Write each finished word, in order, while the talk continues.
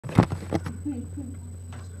What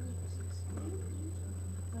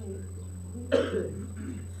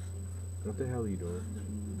the hell are you doing?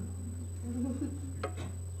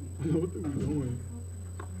 What are we doing?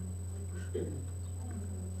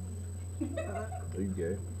 Are you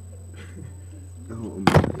gay? No,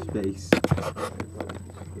 space.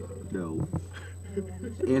 No.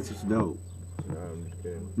 The answer's no. Nah, I'm just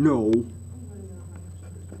kidding. No.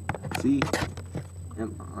 See?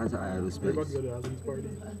 I was out of We're space. about to go to Ali's party.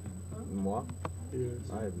 Moi?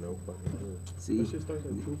 Yes. I have no fucking clue. See? That shit starts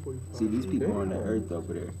at 2:45. See, these people on the earth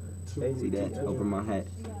over there. See that over my hat?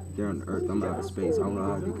 They're on the earth. I'm out of space. I don't know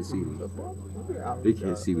how they can see me. They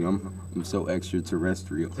can't see me. I'm so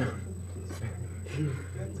extraterrestrial.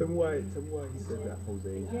 Tell me why he said that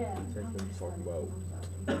Jose texted him talking about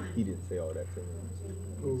he didn't say all that to him.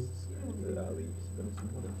 Oh. Ali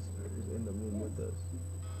was in the room with us.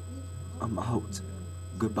 I'm out.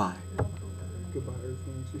 Goodbye. Goodbye,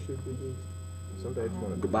 Earthlings. You should do this. Someday I just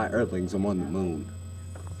want to Goodbye, Earthlings. I'm on the moon.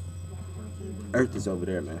 Earth is over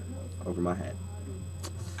there, man. Over my hat.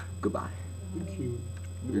 Goodbye. You're cute.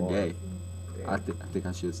 You're gay. I think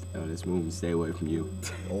I should stay on this moon and stay away from you.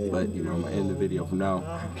 But, you know, I'm going to end the video from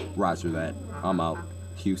now. Roger that. I'm out.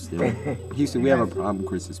 Houston. Houston, we have a problem,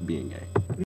 Chris, is being gay.